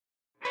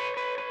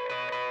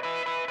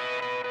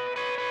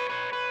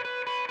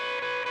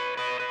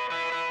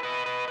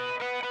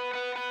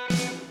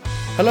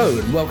Hello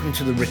and welcome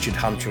to the Richard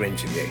Hunter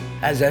interview.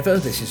 As ever,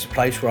 this is a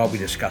place where I'll be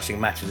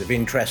discussing matters of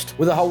interest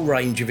with a whole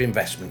range of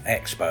investment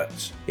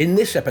experts. In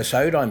this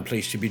episode, I'm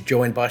pleased to be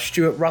joined by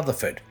Stuart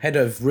Rutherford, Head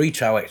of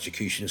Retail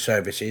Execution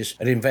Services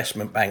at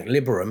investment bank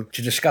Liberum,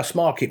 to discuss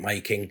market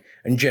making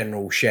and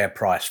general share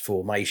price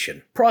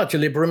formation. Prior to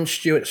Liberum,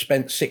 Stuart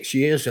spent 6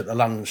 years at the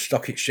London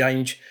Stock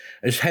Exchange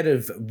as Head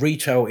of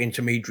Retail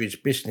Intermediaries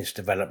Business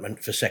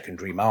Development for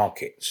Secondary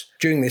Markets.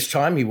 During this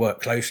time, he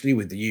worked closely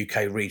with the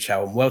UK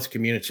retail and wealth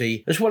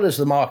community, as well as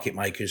the market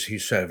makers who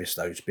service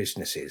those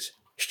businesses.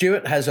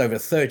 Stuart has over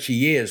 30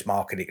 years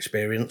market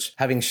experience,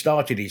 having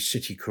started his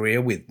city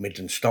career with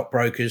Midland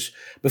Stockbrokers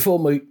before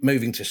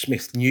moving to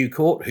Smith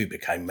Newcourt, who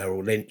became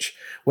Merrill Lynch,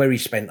 where he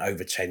spent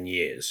over 10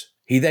 years.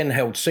 He then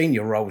held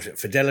senior roles at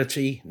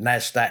Fidelity,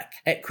 Nasdaq,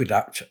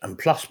 Equiduct and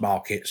Plus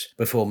Markets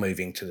before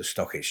moving to the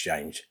Stock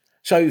Exchange.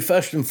 So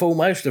first and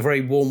foremost, a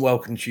very warm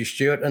welcome to you,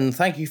 Stuart, and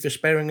thank you for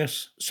sparing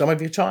us some of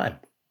your time.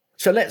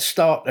 So let's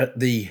start at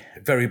the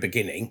very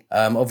beginning.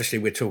 Obviously,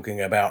 we're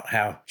talking about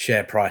how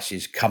share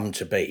prices come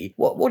to be.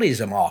 What is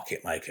a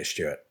market maker,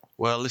 Stuart?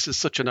 Well, this is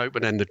such an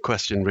open-ended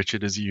question,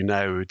 Richard, as you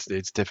know,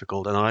 it's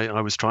difficult. And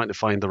I was trying to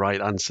find the right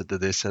answer to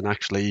this and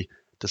actually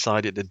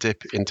decided to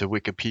dip into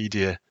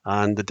Wikipedia.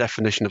 And the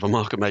definition of a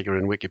market maker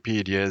in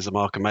Wikipedia is a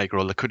market maker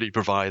or liquidity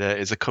provider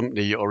is a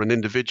company or an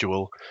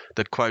individual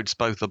that quotes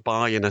both a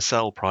buy and a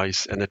sell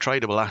price in a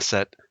tradable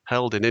asset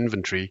held in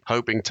inventory,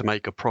 hoping to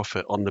make a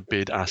profit on the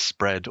bid-ask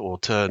spread or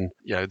turn.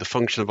 The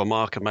function of a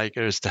market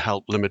maker is to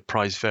help limit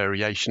price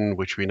variation,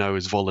 which we know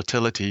is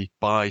volatility,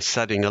 by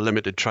setting a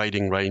limited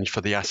trading range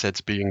for the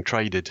assets being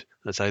traded.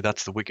 I say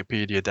that's the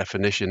Wikipedia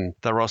definition.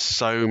 There are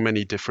so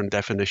many different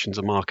definitions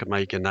of market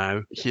maker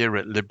now. Here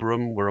at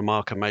Liberum, we're a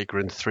market maker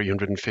in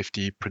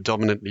 350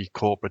 predominantly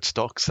corporate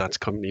stocks. That's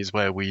companies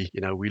where we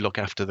look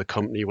after the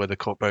company, we're the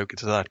corporate broker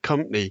to that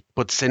company.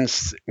 But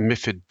since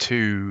MiFID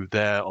II,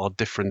 there are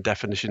different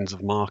definitions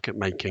of market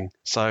making.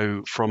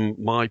 So from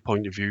my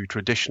point of view,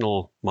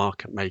 traditional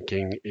market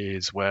making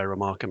is where a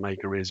market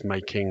maker is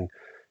making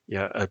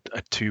a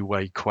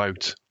two-way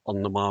quote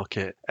on the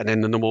market. And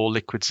then in the more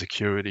liquid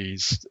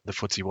securities, the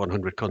FTSE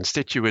 100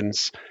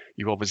 constituents,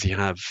 you obviously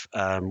have,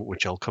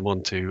 which I'll come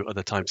on to,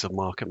 other types of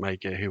market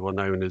maker who are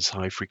known as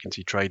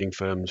high-frequency trading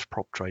firms,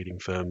 prop trading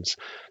firms.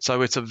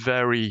 So it's a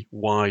very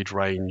wide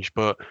range,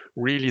 but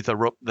really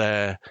they're up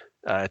there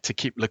to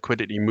keep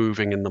liquidity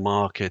moving in the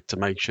market, to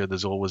make sure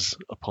there's always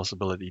a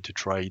possibility to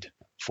trade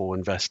for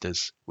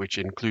investors, which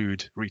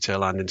include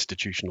retail and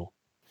institutional.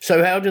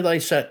 So how do they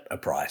set a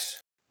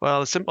price?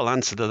 Well, the simple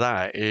answer to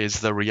that is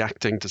they're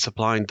reacting to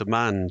supply and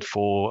demand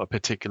for a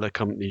particular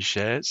company's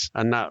shares.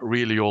 And that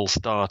really all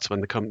starts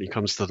when the company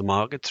comes to the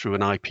market through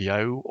an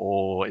IPO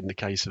or, in the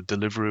case of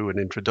Deliveroo, an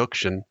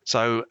introduction.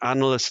 So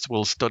analysts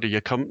will study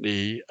a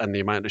company and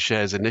the amount of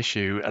shares in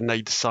issue, and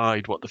they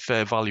decide what the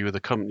fair value of the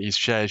company's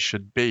shares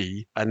should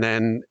be. And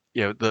then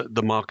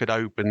the market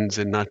opens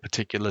in that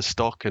particular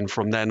stock, and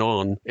from then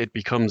on, it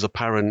becomes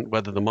apparent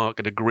whether the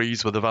market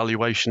agrees with the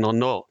valuation or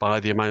not by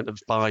the amount of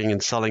buying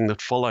and selling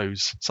that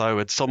follows. So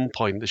at some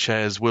point, the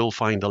shares will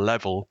find a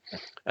level,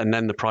 and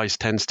then the price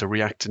tends to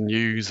react to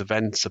news,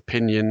 events,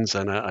 opinions,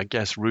 and I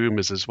guess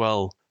rumors as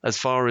well. As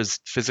far as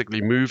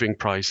physically moving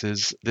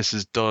prices, this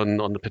is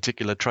done on the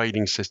particular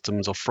trading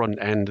systems or front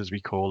end, as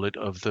we call it,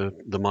 of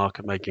the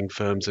market making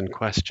firms in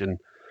question.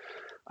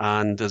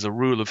 And as a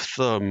rule of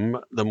thumb,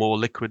 the more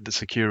liquid the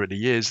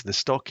security is, the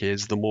stock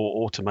is, the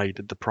more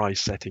automated the price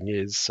setting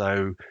is.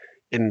 So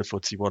in the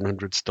FTSE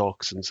 100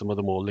 stocks and some of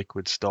the more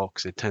liquid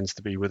stocks, it tends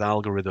to be with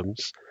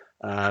algorithms.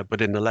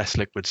 But in the less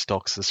liquid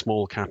stocks, the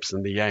small caps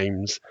and the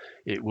AIMs,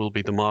 it will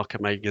be the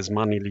market makers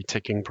manually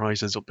ticking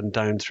prices up and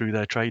down through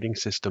their trading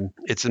system.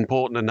 It's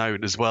important to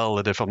note as well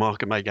that if a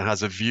market maker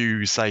has a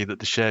view, say that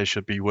the share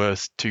should be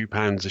worth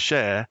 £2 a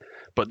share,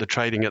 but they're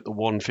trading at the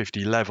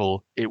 150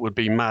 level, it would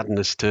be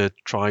madness to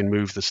try and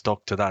move the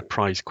stock to that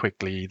price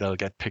quickly. They'll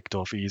get picked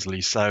off easily.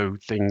 So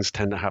things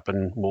tend to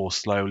happen more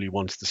slowly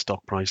once the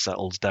stock price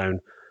settles down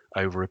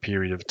over a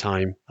period of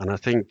time. And I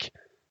think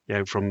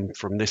from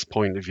this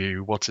point of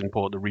view, what's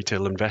important to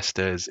retail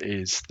investors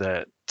is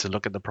that to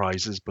look at the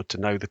prices, but to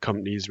know the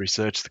companies,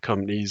 research the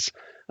companies,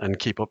 and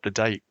keep up to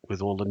date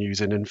with all the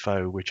news and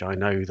info, which I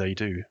know they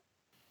do.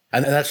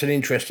 And that's an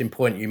interesting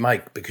point you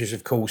make, because,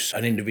 of course,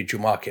 an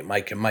individual market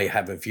maker may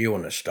have a view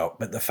on a stock,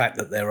 but the fact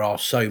that there are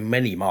so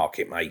many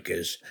market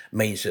makers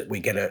means that we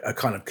get a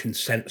kind of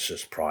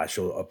consensus price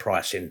or a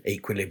price in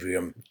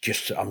equilibrium.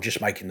 I'm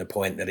just making the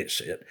point that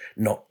it's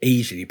not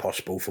easily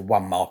possible for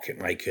one market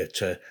maker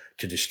to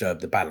disturb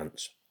the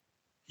balance.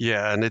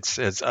 Yeah, and it's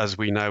as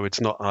we know, it's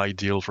not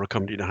ideal for a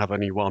company to have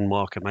only one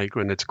market maker,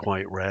 and it's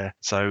quite rare.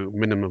 So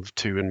minimum of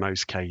two in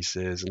most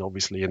cases, and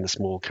obviously in the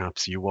small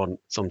caps, you want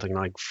something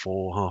like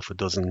 4, half a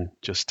dozen,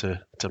 just to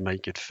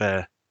make it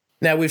fair.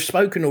 Now, we've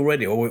spoken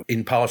already, or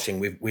in passing,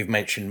 we've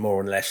mentioned more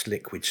or less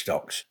liquid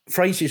stocks.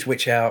 Phrases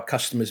which our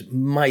customers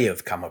may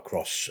have come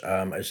across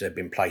as they've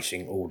been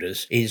placing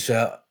orders is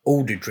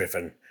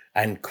order-driven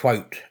and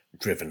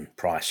quote-driven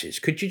prices.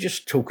 Could you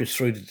just talk us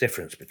through the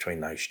difference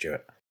between those,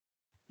 Stuart?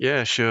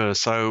 Yeah, sure.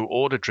 So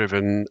order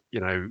driven,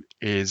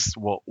 is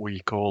what we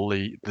call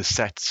the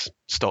SETS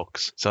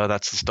stocks. So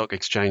that's the Stock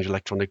Exchange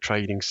Electronic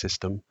Trading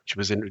System, which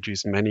was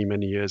introduced many,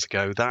 many years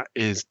ago. That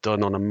is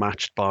done on a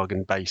matched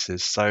bargain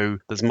basis. So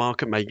there's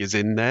market makers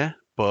in there,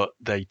 but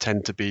they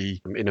tend to be,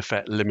 in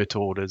effect, limit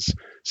orders.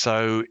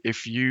 So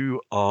if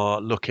you are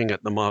looking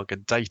at the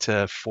market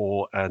data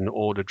for an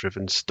order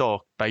driven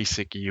stock,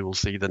 basically you will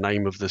see the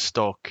name of the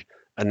stock,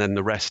 and then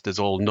the rest is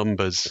all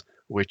numbers,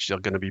 which are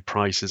going to be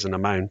prices and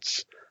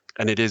amounts.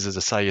 And it is, as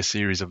I say, a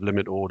series of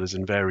limit orders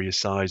in various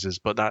sizes,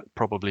 but that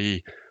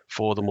probably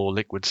for the more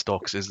liquid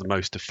stocks is the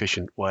most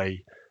efficient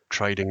way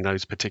trading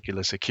those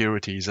particular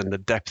securities, and the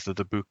depth of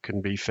the book can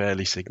be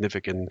fairly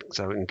significant,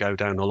 so it can go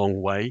down a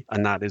long way,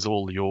 and that is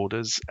all the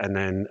orders. And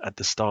then at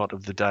the start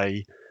of the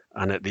day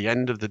and at the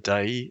end of the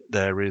day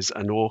there is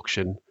an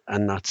auction,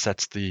 and that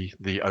sets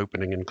the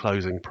opening and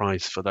closing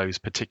price for those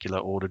particular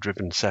order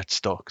driven set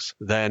stocks.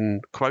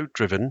 Then quote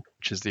driven,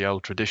 which is the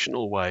old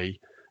traditional way,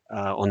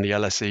 on the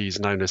LSE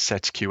is known as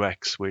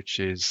SETSQX, which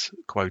is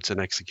quotes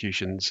and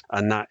executions.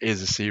 And that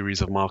is a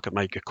series of market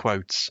maker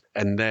quotes.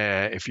 And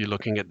there, if you're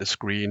looking at the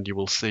screen, you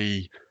will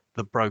see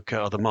the broker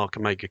or the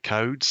market maker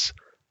codes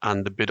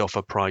and the bid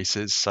offer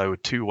prices. So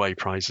two-way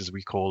prices,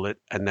 we call it.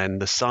 And then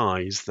the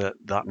size that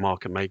that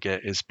market maker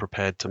is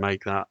prepared to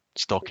make that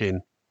stock in.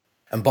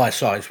 And by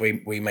size,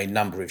 we mean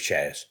number of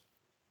shares.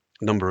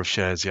 Number of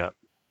shares, yeah.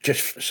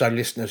 Just so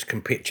listeners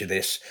can picture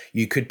this,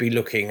 you could be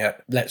looking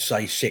at, let's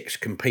say, 6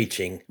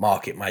 competing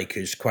market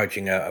makers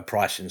quoting a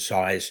price and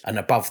size, and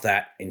above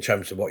that, in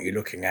terms of what you're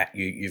looking at,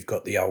 you've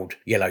got the old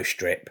yellow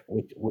strip,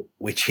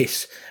 which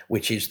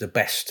is the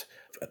best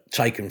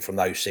taken from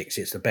those 6.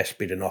 It's the best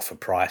bid and offer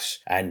price,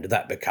 and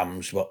that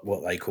becomes what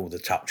they call the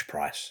touch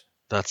price.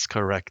 That's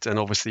correct. And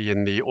obviously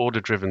in the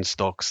order-driven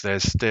stocks,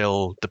 there's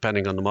still,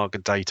 depending on the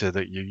market data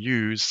that you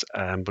use,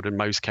 but in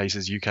most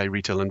cases, UK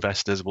retail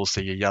investors will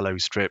see a yellow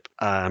strip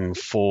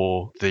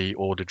for the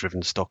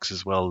order-driven stocks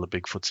as well, the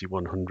big FTSE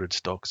 100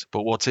 stocks.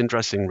 But what's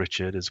interesting,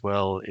 Richard, as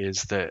well,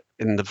 is that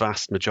in the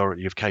vast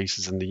majority of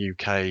cases in the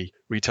UK,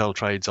 retail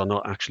trades are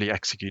not actually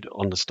executed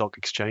on the stock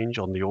exchange,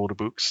 on the order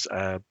books,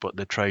 but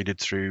they're traded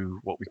through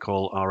what we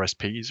call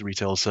RSPs,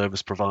 retail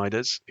service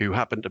providers, who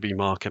happen to be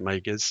market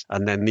makers.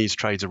 And then these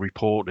trades are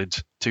reported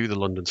to the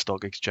London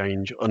Stock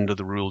Exchange under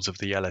the rules of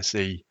the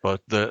LSE.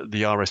 But the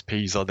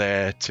RSPs are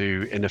there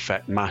to, in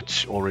effect,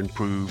 match or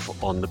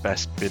improve on the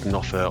best bid and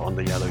offer on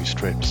the yellow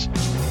strips.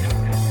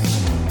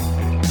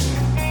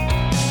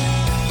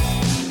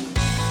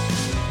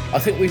 I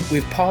think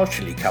we've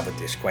partially covered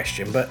this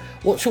question, but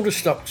what sort of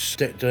stocks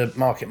do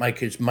market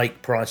makers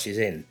make prices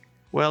in?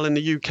 Well, in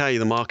the UK,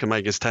 the market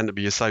makers tend to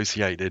be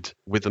associated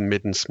with the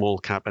mid and small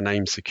cap and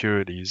AIM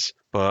securities.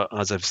 But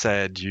as I've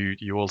said, you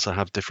also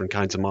have different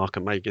kinds of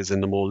market makers in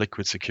the more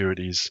liquid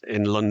securities.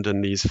 In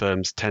London, these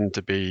firms tend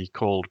to be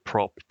called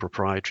prop,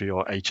 proprietary,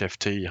 or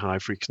HFT, high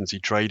frequency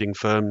trading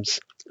firms.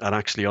 And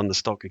actually on the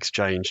stock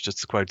exchange, just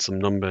to quote some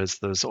numbers,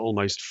 there's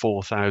almost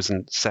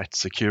 4,000 set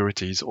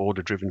securities,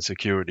 order-driven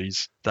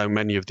securities. Though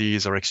many of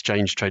these are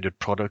exchange-traded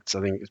products,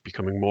 I think it's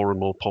becoming more and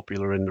more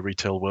popular in the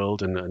retail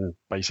world and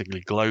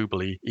basically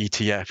globally.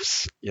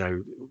 ETFs,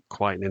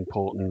 quite an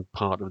important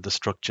part of the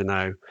structure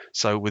now.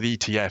 So with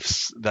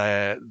ETFs,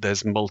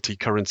 there's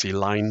multi-currency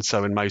lines.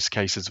 So in most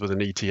cases with an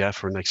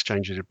ETF or an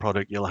exchange-traded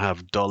product, you'll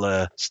have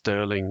dollar,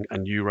 sterling,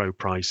 and euro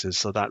prices.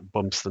 So that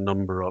bumps the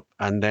number up.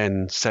 And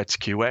then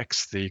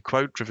SETSQX, the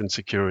quote-driven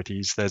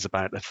securities, there's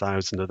about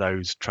 1,000 of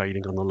those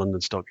trading on the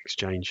London Stock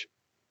Exchange.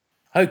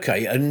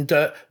 Okay, and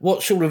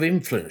what sort of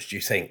influence do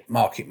you think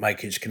market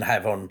makers can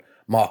have on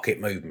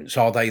market movements?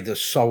 Are they the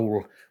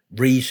sole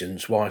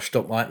reasons why a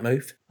stock might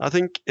move? I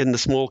think in the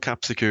small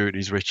cap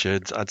securities,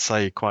 Richard, I'd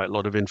say quite a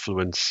lot of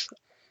influence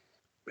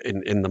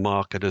in the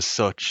market as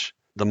such.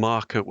 The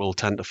market will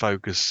tend to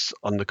focus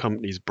on the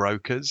company's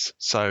brokers.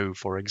 So,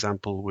 for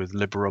example, with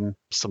Liberum,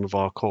 some of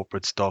our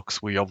corporate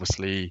stocks, we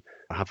obviously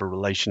have a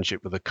relationship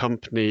with the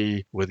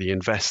company, with the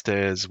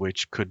investors,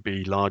 which could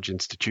be large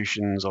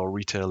institutions or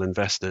retail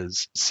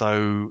investors.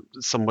 So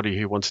somebody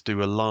who wants to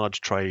do a large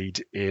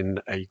trade in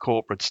a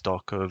corporate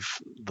stock of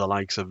the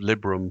likes of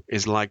Liberum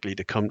is likely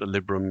to come to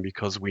Liberum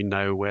because we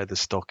know where the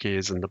stock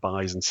is and the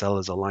buyers and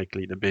sellers are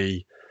likely to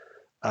be.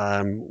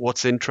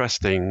 What's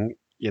interesting,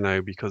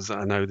 because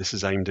I know this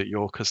is aimed at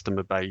your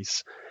customer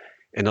base,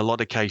 in a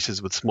lot of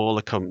cases with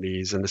smaller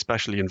companies and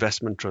especially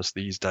investment trusts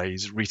these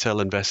days, retail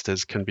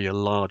investors can be a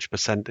large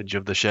percentage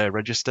of the share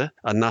register.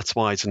 And that's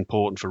why it's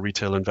important for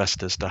retail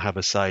investors to have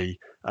a say.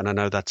 And I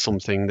know that's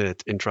something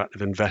that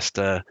Interactive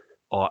Investor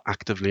are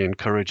actively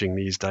encouraging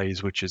these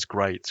days, which is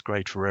great. It's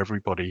great for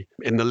everybody.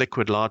 In the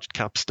liquid large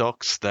cap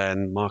stocks,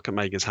 then market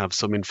makers have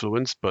some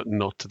influence, but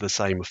not to the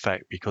same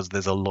effect because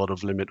there's a lot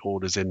of limit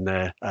orders in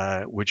there,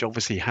 which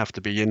obviously have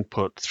to be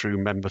input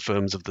through member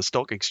firms of the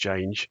stock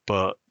exchange.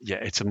 But yeah,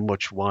 it's a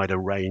much wider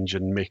range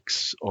and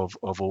mix of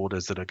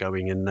orders that are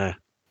going in there.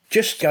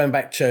 Just going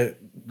back to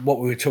what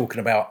we were talking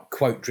about,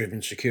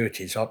 quote-driven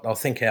securities, I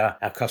think our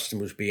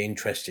customers will be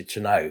interested to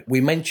know. We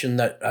mentioned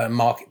that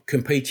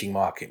competing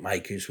market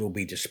makers will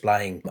be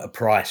displaying a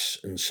price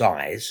and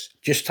size.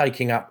 Just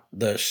taking up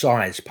the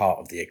size part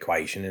of the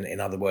equation,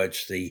 in other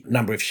words, the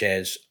number of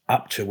shares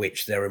up to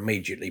which they're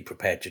immediately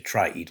prepared to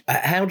trade.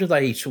 How do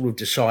they sort of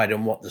decide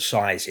on what the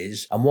size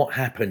is, and what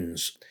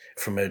happens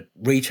from a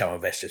retail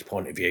investor's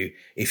point of view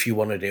if you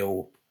want to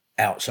deal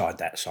outside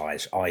that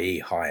size, i.e.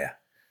 higher?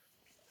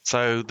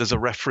 So there's a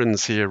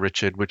reference here,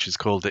 Richard, which is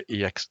called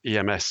the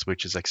EMS,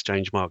 which is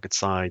exchange market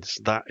size.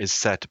 That is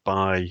set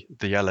by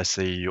the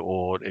LSE,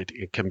 or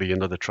it can be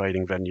another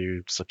trading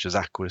venue such as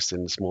Aquis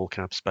in the small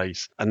cap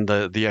space. And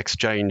the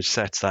exchange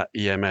sets that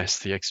EMS,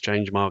 the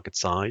exchange market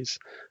size,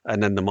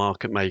 and then the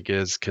market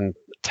makers can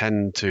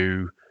tend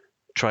to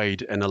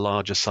trade in a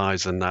larger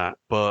size than that.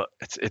 But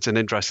it's an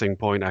interesting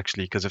point,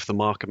 actually, because if the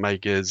market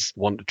makers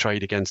want to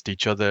trade against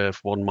each other, if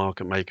one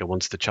market maker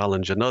wants to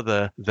challenge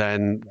another,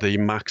 then the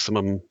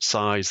maximum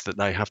size that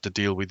they have to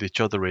deal with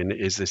each other in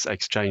is this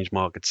exchange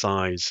market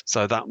size.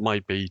 So that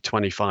might be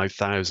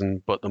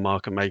 25,000, but the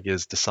market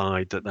makers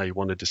decide that they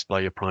want to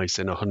display a price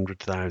in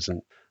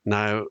 100,000.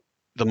 Now,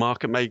 the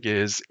market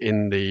makers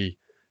in the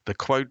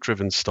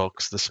quote-driven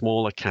stocks, the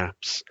smaller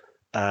caps,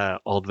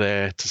 are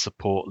there to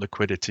support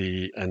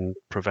liquidity and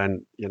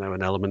prevent,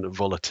 an element of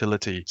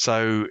volatility.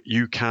 So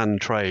you can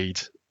trade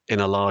in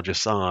a larger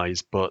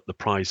size, but the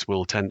price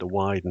will tend to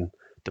widen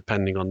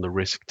depending on the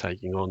risk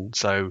taking on.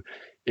 So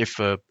if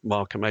a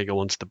market maker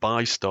wants to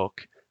buy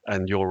stock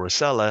and you're a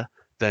seller,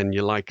 then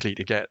you're likely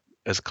to get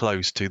as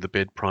close to the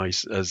bid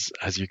price as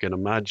you can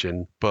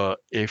imagine. But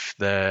if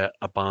they're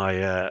a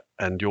buyer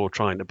and you're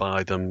trying to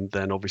buy them,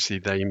 then obviously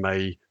they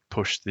may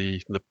push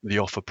the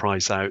offer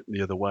price out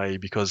the other way,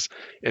 because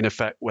in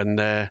effect, when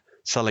they're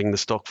selling the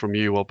stock from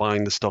you or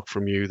buying the stock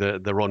from you,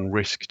 they're on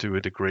risk to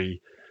a degree.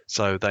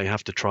 So they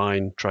have to try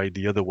and trade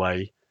the other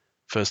way,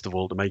 first of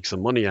all, to make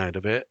some money out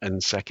of it,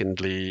 and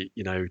secondly,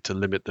 to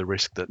limit the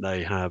risk that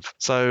they have.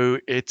 So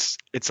it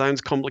sounds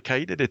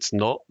complicated. It's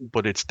not,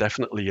 but it's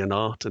definitely an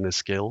art and a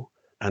skill,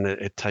 and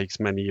it takes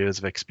many years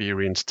of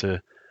experience to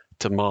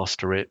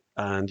master it.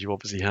 And you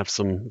obviously have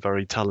some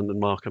very talented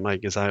market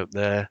makers out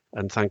there,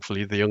 and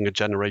thankfully the younger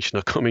generation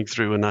are coming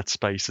through in that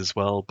space as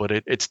well. But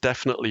it's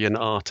definitely an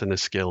art and a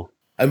skill.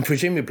 And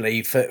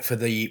presumably for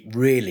the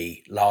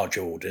really large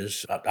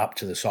orders, up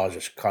to the size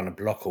of kind of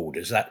block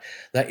orders, that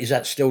is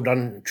that still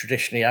done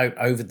traditionally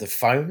over the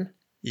phone?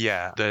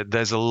 Yeah,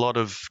 there's a lot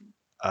of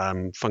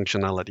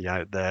functionality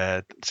out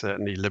there.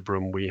 Certainly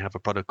Liberum, we have a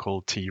product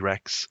called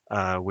T-Rex,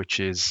 which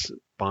is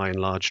by and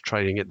large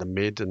trading at the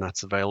mid, and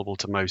that's available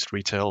to most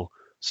retail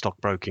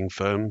stockbroking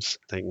firms.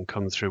 They can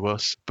come through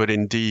us. But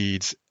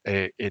indeed,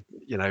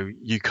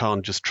 you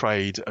can't just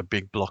trade a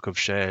big block of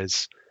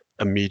shares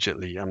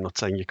immediately. I'm not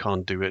saying you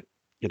can't do it.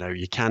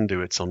 You can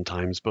do it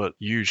sometimes, but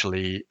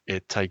usually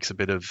it takes a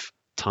bit of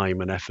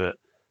time and effort.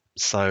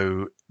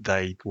 So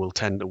they will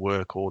tend to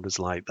work orders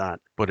like that,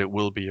 but it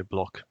will be a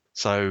block.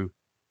 So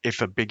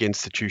if a big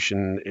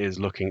institution is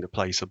looking to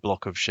place a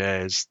block of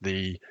shares,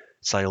 the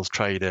sales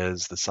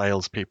traders, the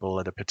salespeople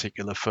at a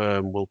particular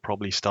firm will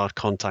probably start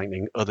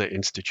contacting other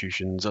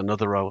institutions and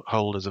other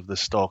holders of the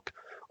stock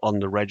on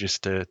the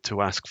register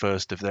to ask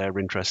first if they're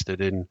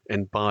interested in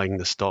buying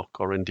the stock,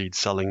 or indeed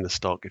selling the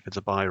stock if it's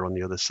a buyer on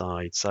the other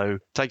side. So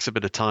it takes a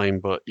bit of time,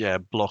 but yeah,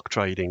 block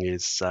trading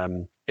is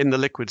in the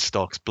liquid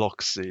stocks.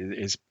 Blocks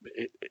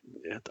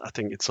I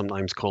think it's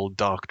sometimes called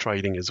dark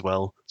trading as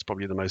well. It's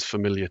probably the most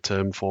familiar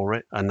term for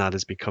it, and that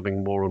is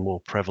becoming more and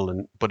more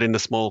prevalent. But in the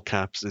small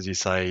caps, as you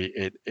say,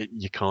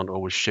 you can't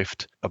always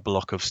shift a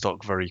block of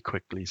stock very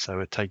quickly, so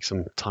it takes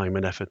some time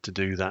and effort to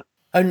do that.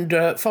 And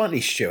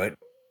finally, Stuart,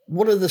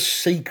 what are the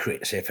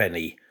secrets, if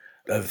any,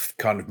 of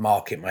kind of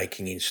market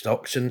making in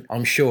stocks? And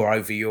I'm sure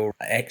over your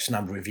X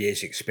number of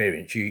years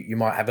experience, you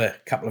might have a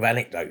couple of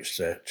anecdotes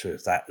to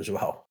that as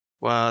well.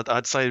 Well,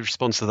 I'd say the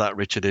response to that,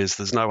 Richard, is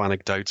there's no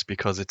anecdotes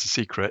because it's a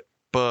secret.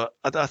 But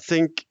I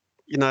think,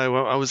 I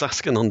was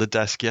asking on the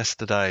desk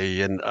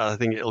yesterday, and I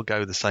think it'll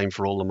go the same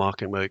for all the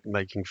market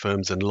making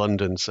firms in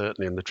London,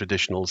 certainly on the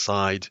traditional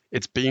side.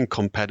 It's being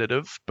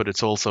competitive, but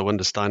it's also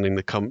understanding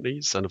the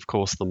companies and, of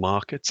course, the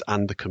markets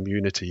and the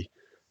community.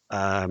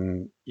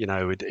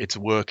 It's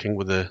working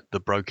with the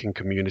broking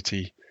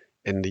community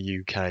in the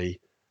UK.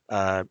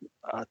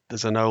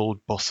 There's an old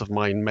boss of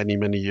mine many,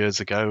 many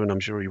years ago, and I'm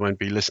sure he won't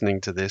be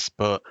listening to this,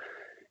 but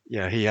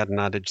yeah, he had an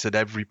adage that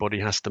everybody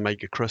has to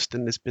make a crust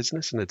in this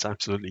business, and it's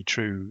absolutely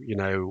true.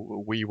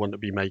 We want to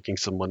be making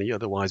some money,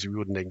 otherwise we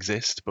wouldn't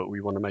exist, but we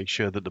want to make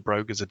sure that the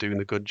brokers are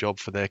doing a good job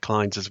for their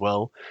clients as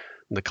well.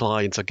 And the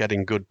clients are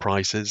getting good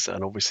prices,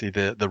 and obviously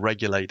the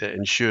regulator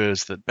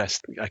ensures that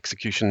best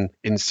execution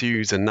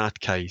ensues in that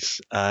case.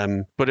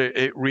 But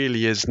it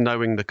really is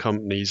knowing the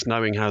companies,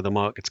 knowing how the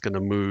market's going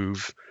to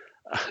move.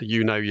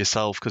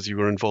 Yourself, because you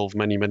were involved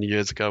many, many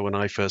years ago when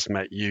I first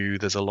met you.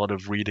 There's a lot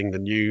of reading the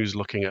news,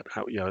 looking at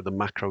how the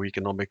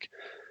macroeconomic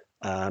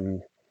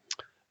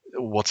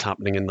what's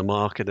happening in the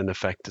market, in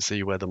effect, to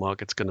see where the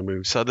market's going to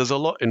move. So there's a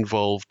lot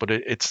involved, but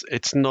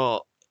it's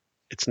not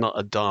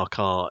a dark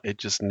art. It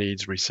just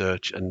needs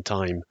research and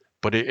time.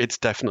 But it's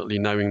definitely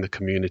knowing the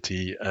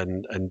community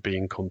and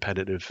being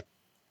competitive.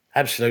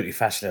 Absolutely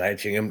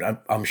fascinating. And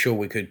I'm sure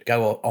we could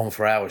go on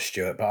for hours,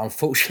 Stuart, but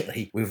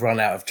unfortunately we've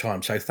run out of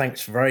time. So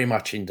thanks very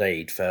much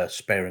indeed for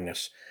sparing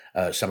us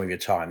some of your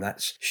time.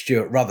 That's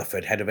Stuart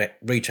Rutherford, Head of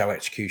Retail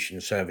Execution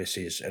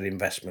Services at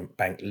investment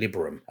bank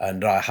Liberum.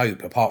 And I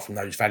hope, apart from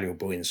those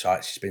valuable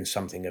insights, it's been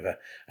something of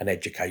an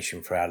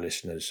education for our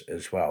listeners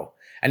as well.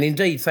 And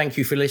indeed, thank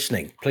you for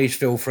listening. Please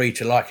feel free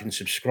to like and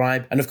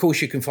subscribe. And of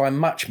course, you can find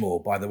much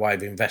more by the way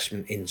of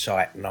investment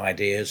insight and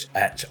ideas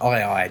at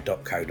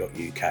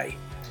ii.co.uk.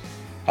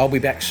 I'll be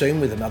back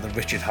soon with another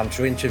Richard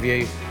Hunter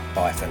interview.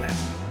 Bye for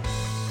now.